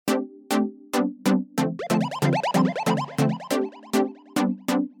What's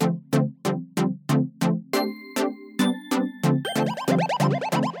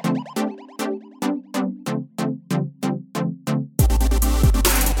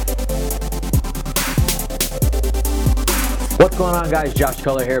going on, guys? Josh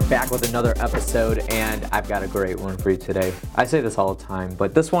Kohler here, back with another episode, and I've got a great one for you today. I say this all the time,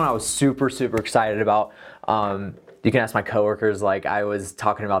 but this one I was super excited about. You can ask my coworkers, like I was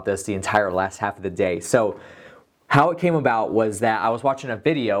talking about this the entire last half of the day. So how it came about was that I was watching a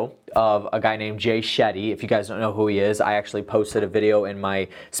video of a guy named Jay Shetty. If you guys don't know who he is, I actually posted a video in my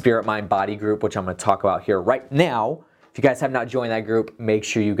Spirit, Mind, Body group, which I'm going to talk about here right now. If you guys have not joined that group, make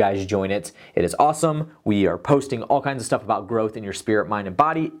sure you guys join it. It is awesome. We are posting all kinds of stuff about growth in your spirit, mind, and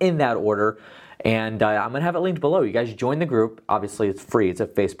body in that order. And I'm going to have it linked below. You guys join the group. Obviously, it's free. It's a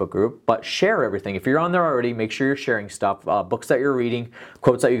Facebook group. But share everything. If you're on there already, make sure you're sharing stuff. Books that you're reading,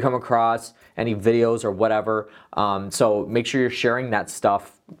 quotes that you come across, any videos or whatever. So make sure you're sharing that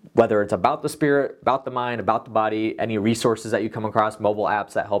stuff, whether it's about the spirit, about the mind, about the body, any resources that you come across, mobile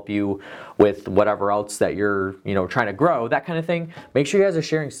apps that help you with whatever else that you're trying to grow, that kind of thing. Make sure you guys are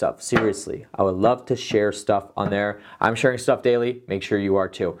sharing stuff. Seriously, I would love to share stuff on there. I'm sharing stuff daily. Make sure you are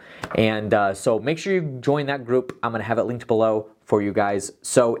too. And so make sure you join that group. I'm going to have it linked below for you guys.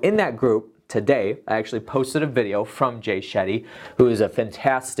 So in that group today, I actually posted a video from Jay Shetty, who is a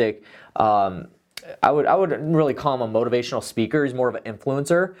fantastic I wouldn't really call him a motivational speaker. He's more of an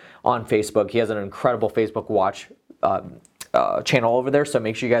influencer on Facebook. He has an incredible Facebook Watch channel over there, so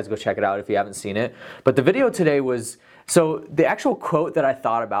make sure you guys go check it out if you haven't seen it. But the video today was, so the actual quote that I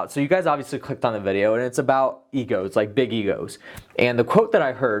thought about, so you guys obviously clicked on the video, and it's about egos, like big egos. And the quote that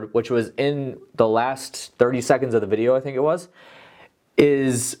I heard, which was in the last 30 seconds of the video, I think it was,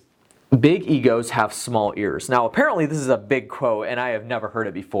 is, "Big egos have small ears." Now, apparently this is a big quote, and I have never heard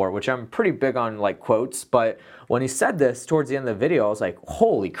it before, which I'm pretty big on like quotes, but when he said this towards the end of the video, I was like,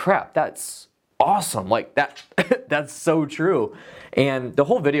 holy crap, that's awesome. Like that, that's so true. And the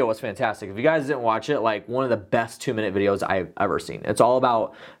whole video was fantastic. If you guys didn't watch it, like one of the best 2-minute videos I've ever seen. It's all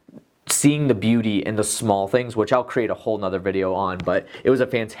about seeing the beauty in the small things, which I'll create a whole nother video on, but it was a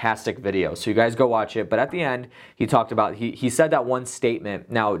fantastic video. So you guys go watch it. But at the end, he talked about, he said that one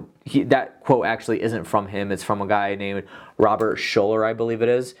statement. Now, that quote actually isn't from him. It's from a guy named Robert Schuller, I believe it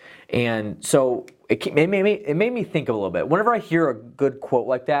is. And so it made me think a little bit. Whenever I hear a good quote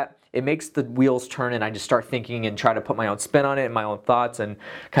like that, it makes the wheels turn, and I just start thinking and try to put my own spin on it and my own thoughts and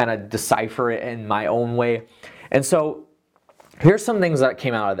kind of decipher it in my own way. And so here's some things that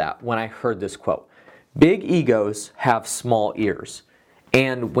came out of that when I heard this quote. Big egos have small ears.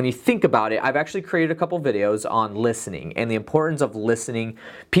 And when you think about it, I've actually created a couple videos on listening and the importance of listening.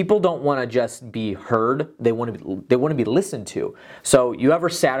 People don't want to just be heard. They want to be listened to. So you ever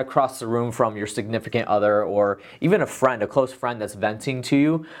sat across the room from your significant other or even a friend, a close friend that's venting to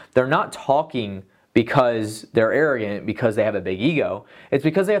you? They're not talking because they're arrogant, because they have a big ego. It's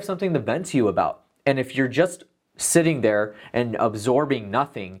because they have something to vent to you about. And if you're just sitting there and absorbing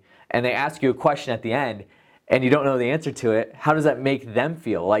nothing, and they ask you a question at the end, and you don't know the answer to it, how does that make them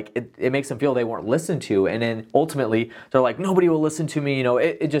feel? Like it makes them feel they weren't listened to, and then ultimately they're like, nobody will listen to me.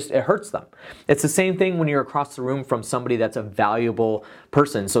 It hurts them. It's the same thing when you're across the room from somebody that's a valuable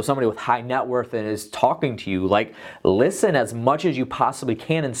person, so somebody with high net worth and is talking to you. Like, listen as much as you possibly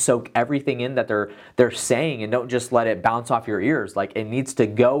can and soak everything in that they're saying, and don't just let it bounce off your ears. Like, it needs to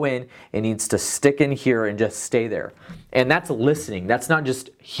go in, it needs to stick in here and just stay there. And that's listening. That's not just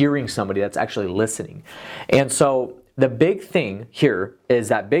hearing somebody, that's actually listening. And so the big thing here is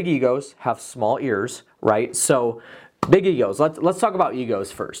that big egos have small ears, right? So big egos, let's talk about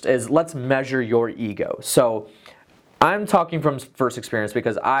egos first, is let's measure your ego. So I'm talking from first experience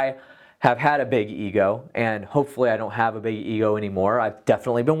because I have had a big ego, and hopefully I don't have a big ego anymore. I've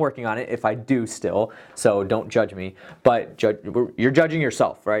definitely been working on it if I do still, so don't judge me. But you're judging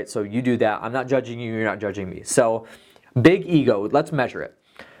yourself, right? So you do that. I'm not judging you, you're not judging me. So big ego, let's measure it.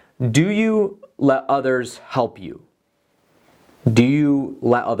 Do you let others help you? Do you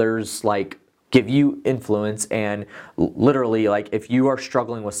let others give you influence, and literally if you are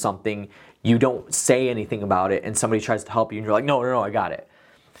struggling with something, you don't say anything about it and somebody tries to help you and you're like, no, I got it.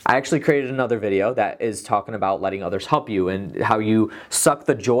 I actually created another video that is talking about letting others help you and how you suck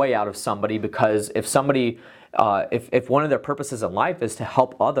the joy out of somebody, because if somebody, if one of their purposes in life is to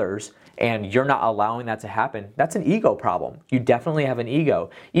help others and you're not allowing that to happen, that's an ego problem. You definitely have an ego.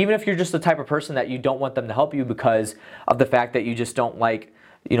 Even if you're just the type of person that you don't want them to help you because of the fact that you just don't like,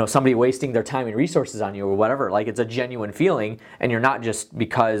 somebody wasting their time and resources on you or whatever. Like, it's a genuine feeling, and you're not just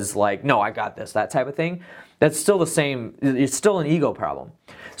because no, I got this, that type of thing. That's still the same. It's still an ego problem.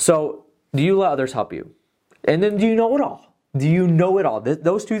 So do you let others help you? And then do you know it all? Do you know it all?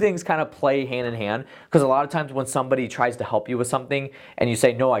 Those two things kind of play hand in hand, because a lot of times when somebody tries to help you with something and you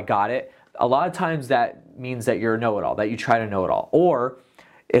say, no, I got it, a lot of times that means that you're a know-it-all, that you try to know it all. Or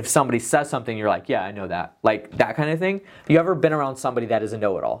if somebody says something, you're like, yeah, I know that. Like that kind of thing. You ever been around somebody that is a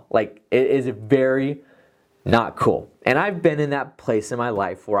know-it-all? Like it is very not cool. And I've been in that place in my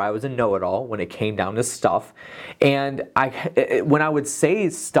life where I was a know-it-all when it came down to stuff. And when I would say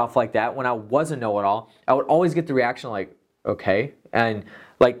stuff like that, when I was a know-it-all, I would always get the reaction like, okay. And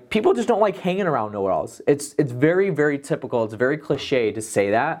like people just don't like hanging around know-it-alls. It's very, very typical. It's very cliche to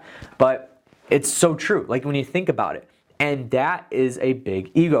say that, but it's so true. Like when you think about it. And that is a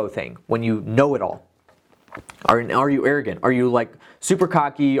big ego thing when you know it all. Are you arrogant? Are you like super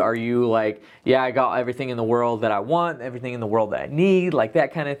cocky? Are you like, yeah, I got everything in the world that I want, everything in the world that I need, like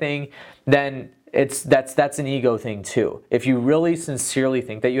that kind of thing? Then that's an ego thing too. If you really sincerely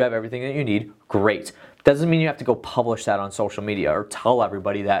think that you have everything that you need, great. Doesn't mean you have to go publish that on social media or tell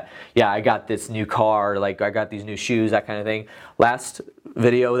everybody that, yeah, I got this new car, like I got these new shoes, that kind of thing. Last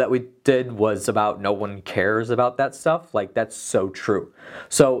video that we did was about no one cares about that stuff. Like that's so true.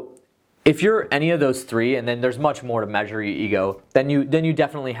 So if you're any of those three, and then there's much more to measure your ego, then you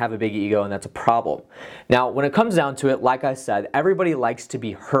definitely have a big ego, and that's a problem. Now, when it comes down to it, like I said, everybody likes to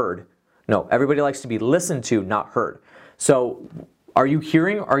be heard. No, everybody likes to be listened to, not heard. So are you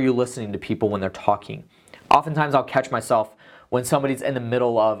hearing or are you listening to people when they're talking? Oftentimes I'll catch myself when somebody's in the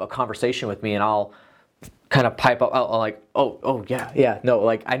middle of a conversation with me and I'll kind of pipe up, I'll like, oh yeah, no,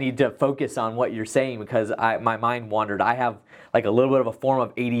 like I need to focus on what you're saying because my mind wandered. I have like a little bit of a form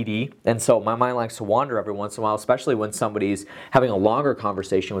of ADD, and so my mind likes to wander every once in a while, especially when somebody's having a longer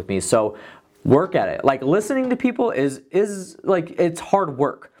conversation with me. So work at it. Like listening to people is like, it's hard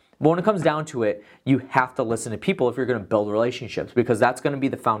work. But when it comes down to it, you have to listen to people if you're going to build relationships, because that's going to be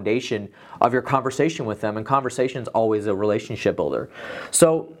the foundation of your conversation with them, and conversation is always a relationship builder.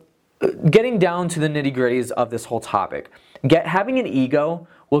 So getting down to the nitty-gritties of this whole topic, having an ego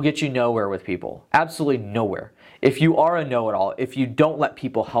will get you nowhere with people. Absolutely nowhere. If you are a know-it-all, if you don't let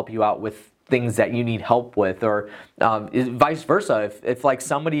people help you out with things that you need help with, or vice versa, if like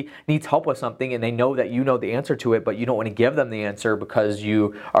somebody needs help with something and they know that you know the answer to it, but you don't want to give them the answer because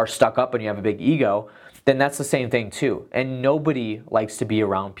you are stuck up and you have a big ego, then that's the same thing too. And nobody likes to be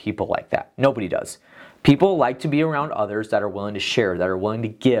around people like that. Nobody does. People like to be around others that are willing to share, that are willing to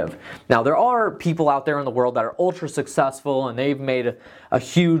give. Now, there are people out there in the world that are ultra successful and they've made a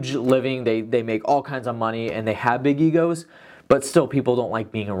huge living. They make all kinds of money and they have big egos, but still people don't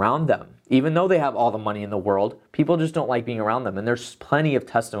like being around them. Even though they have all the money in the world, people just don't like being around them. And there's plenty of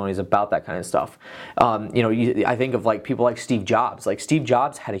testimonies about that kind of stuff. I think of like people like Steve Jobs. Like Steve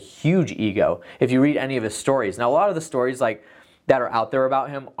Jobs had a huge ego. If you read any of his stories. Now, a lot of the stories like that are out there about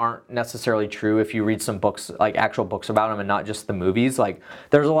him aren't necessarily true. If you read some books, like actual books about him and not just the movies, like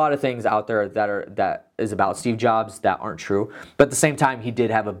there's a lot of things out there that is about Steve Jobs that aren't true. But at the same time, he did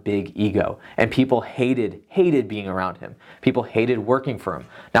have a big ego and people hated being around him. People hated working for him.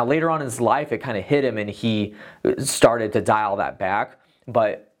 Now later on in his life, it kind of hit him and he started to dial that back.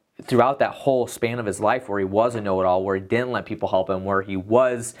 But throughout that whole span of his life where he was a know-it-all, where he didn't let people help him, where he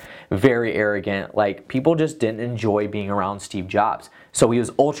was very arrogant, like people just didn't enjoy being around Steve Jobs. So he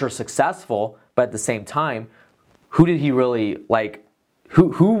was ultra successful, but at the same time, who did he really like?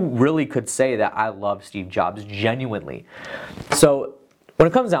 Who really could say that I love Steve Jobs genuinely? So when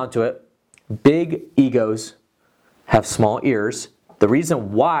it comes down to it, big egos have small ears. The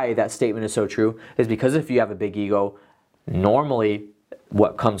reason why that statement is so true is because if you have a big ego, normally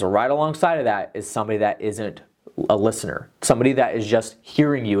what comes right alongside of that is somebody that isn't a listener. Somebody that is just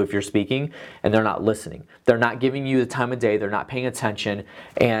hearing you if you're speaking and they're not listening. They're not giving you the time of day. They're not paying attention.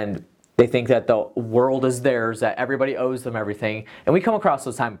 And they think that the world is theirs, that everybody owes them everything. And we come across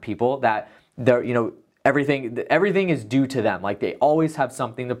those type of people that they're, everything is due to them. Like they always have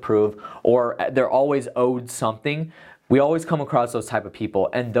something to prove or they're always owed something. We always come across those type of people.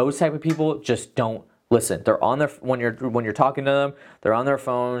 And those type of people just don't listen. They're on their when you're talking to them, they're on their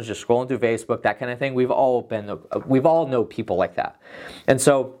phones, just scrolling through Facebook, that kind of thing. We've all know people like that. And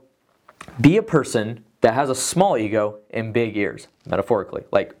so be a person that has a small ego and big ears, metaphorically.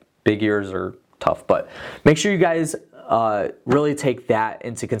 Like big ears are tough, but make sure you guys really take that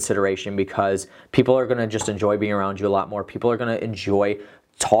into consideration because people are going to just enjoy being around you a lot more. People are going to enjoy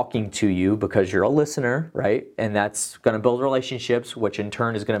talking to you because you're a listener, right? And that's going to build relationships, which in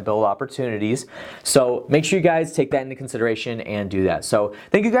turn is going to build opportunities. So make sure you guys take that into consideration and do that. So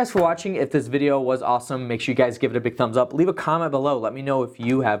thank you guys for watching. If this video was awesome, make sure you guys give it a big thumbs up. Leave a comment below. Let me know if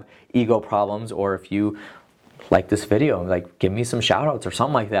you have ego problems or if you like this video, like give me some shout outs or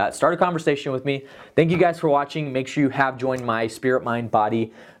something like that. Start a conversation with me. Thank you guys for watching. Make sure you have joined my Spirit, Mind,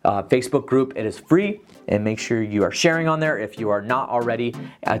 Body Facebook group. It is free, and make sure you are sharing on there if you are not already.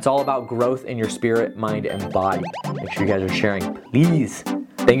 It's all about growth in your spirit, mind, and body. Make sure you guys are sharing, please.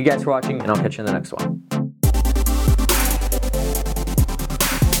 Thank you guys for watching, and I'll catch you in the next one.